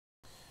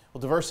Well,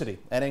 diversity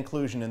and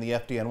inclusion in the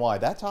FDNY.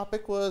 That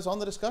topic was on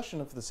the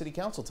discussion of the City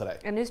Council today.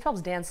 And News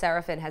 12's Dan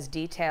Serafin has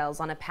details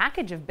on a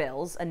package of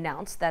bills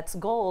announced that's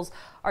goals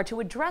are to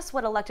address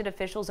what elected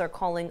officials are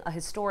calling a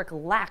historic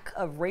lack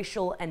of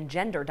racial and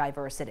gender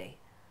diversity.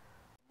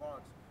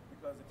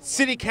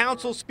 City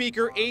Council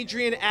Speaker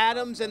Adrian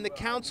Adams and the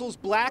council's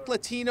Black,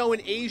 Latino,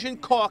 and Asian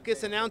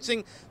caucus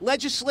announcing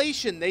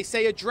legislation they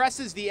say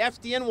addresses the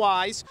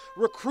FDNY's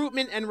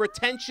recruitment and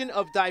retention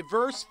of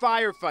diverse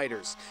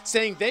firefighters,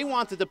 saying they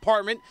want the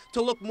department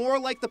to look more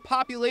like the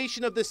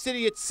population of the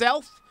city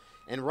itself,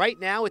 and right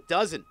now it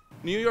doesn't.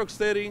 New York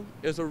City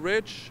is a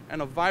rich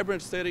and a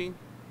vibrant city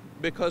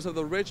because of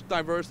the rich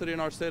diversity in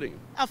our city.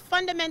 A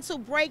fundamental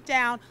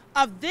breakdown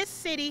of this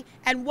city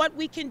and what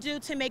we can do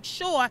to make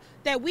sure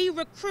that we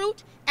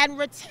recruit and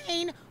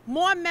retain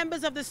more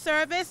members of the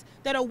service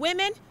that are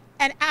women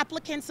and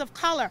applicants of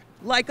color.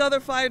 Like other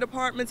fire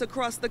departments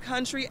across the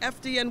country,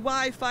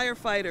 FDNY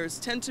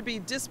firefighters tend to be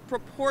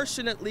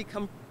disproportionately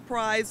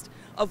comprised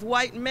of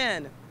white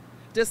men,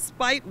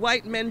 despite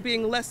white men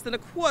being less than a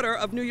quarter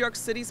of New York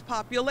City's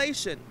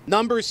population.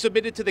 Numbers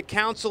submitted to the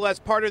council as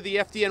part of the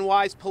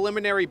FDNY's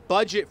preliminary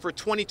budget for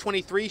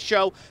 2023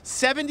 show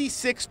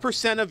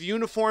 76% of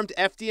uniformed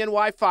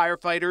FDNY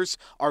firefighters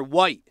are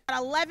white.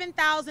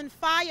 11,000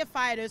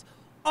 firefighters,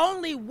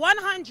 only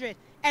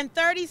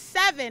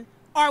 137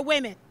 are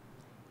women.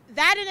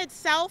 That in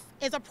itself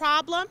is a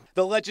problem.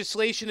 The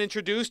legislation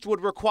introduced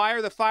would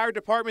require the fire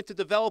department to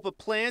develop a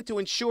plan to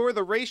ensure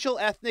the racial,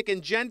 ethnic,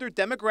 and gender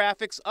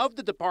demographics of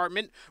the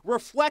department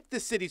reflect the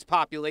city's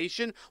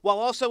population, while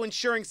also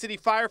ensuring city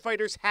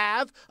firefighters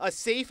have a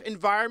safe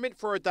environment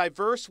for a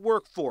diverse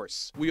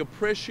workforce. We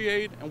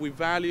appreciate and we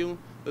value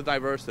the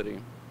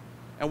diversity.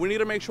 And we need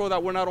to make sure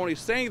that we're not only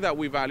saying that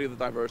we value the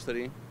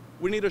diversity,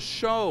 we need to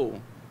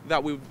show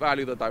that we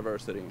value the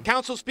diversity.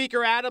 Council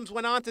Speaker Adams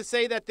went on to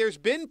say that there's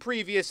been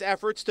previous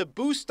efforts to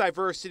boost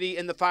diversity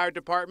in the fire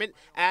department,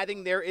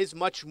 adding there is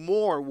much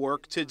more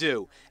work to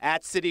do.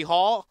 At City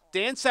Hall,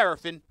 Dan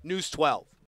Serafin, News 12.